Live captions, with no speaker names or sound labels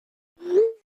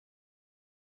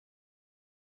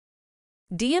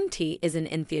DMT is an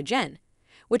entheogen,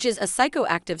 which is a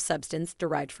psychoactive substance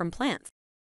derived from plants.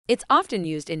 It's often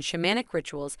used in shamanic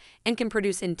rituals and can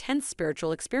produce intense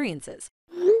spiritual experiences.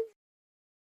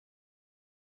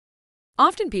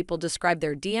 Often people describe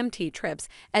their DMT trips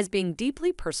as being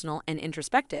deeply personal and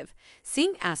introspective,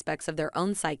 seeing aspects of their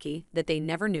own psyche that they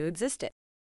never knew existed.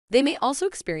 They may also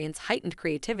experience heightened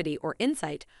creativity or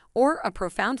insight, or a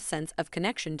profound sense of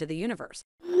connection to the universe.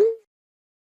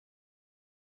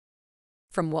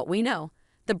 From what we know,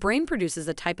 the brain produces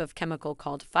a type of chemical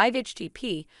called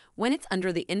 5-HTP when it's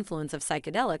under the influence of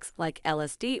psychedelics like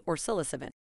LSD or psilocybin.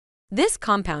 This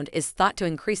compound is thought to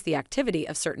increase the activity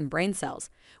of certain brain cells,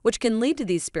 which can lead to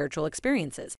these spiritual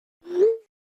experiences.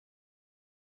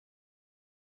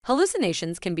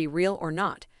 Hallucinations can be real or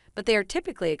not, but they are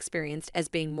typically experienced as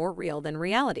being more real than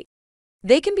reality.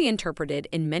 They can be interpreted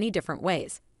in many different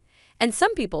ways, and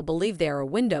some people believe they are a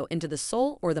window into the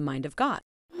soul or the mind of God.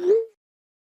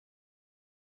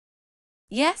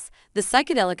 Yes, the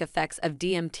psychedelic effects of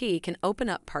DMT can open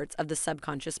up parts of the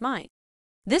subconscious mind.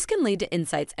 This can lead to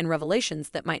insights and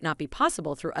revelations that might not be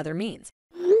possible through other means.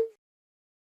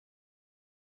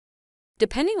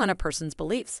 Depending on a person's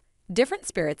beliefs, different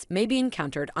spirits may be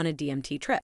encountered on a DMT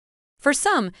trip. For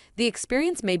some, the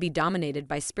experience may be dominated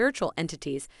by spiritual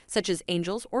entities such as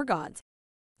angels or gods.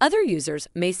 Other users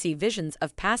may see visions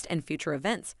of past and future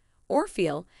events, or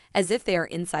feel as if they are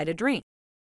inside a dream.